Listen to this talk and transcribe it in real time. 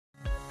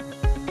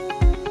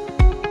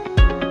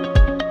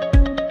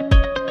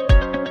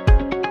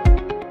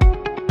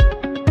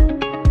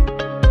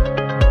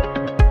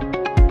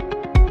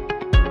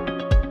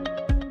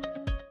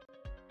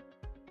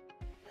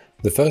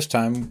The first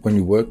time when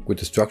you work with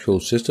the structural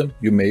system,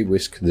 you may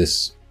risk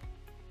this: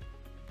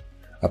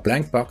 a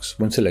blank box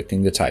when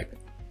selecting the type.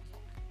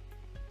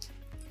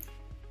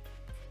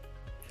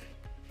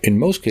 In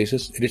most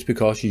cases, it is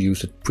because you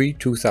use a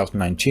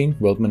pre-2019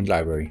 development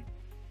library.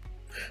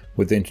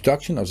 With the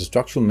introduction of the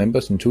structural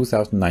members in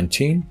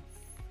 2019,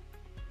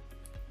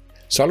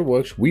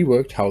 SOLIDWORKS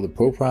reworked how the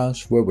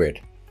profiles were read.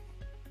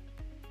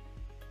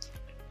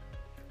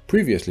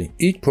 Previously,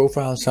 each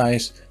profile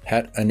size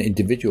had an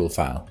individual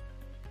file.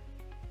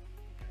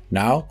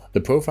 Now,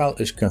 the profile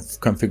is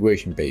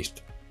configuration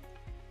based.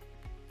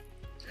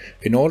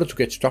 In order to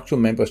get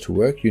structural members to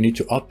work, you need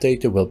to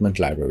update the development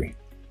library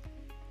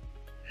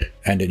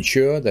and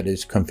ensure that it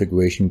is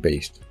configuration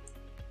based,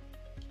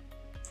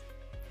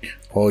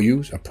 or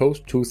use a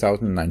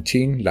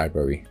post-2019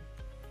 library.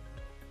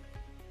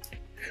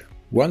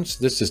 Once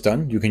this is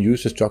done, you can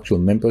use the structural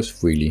members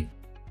freely.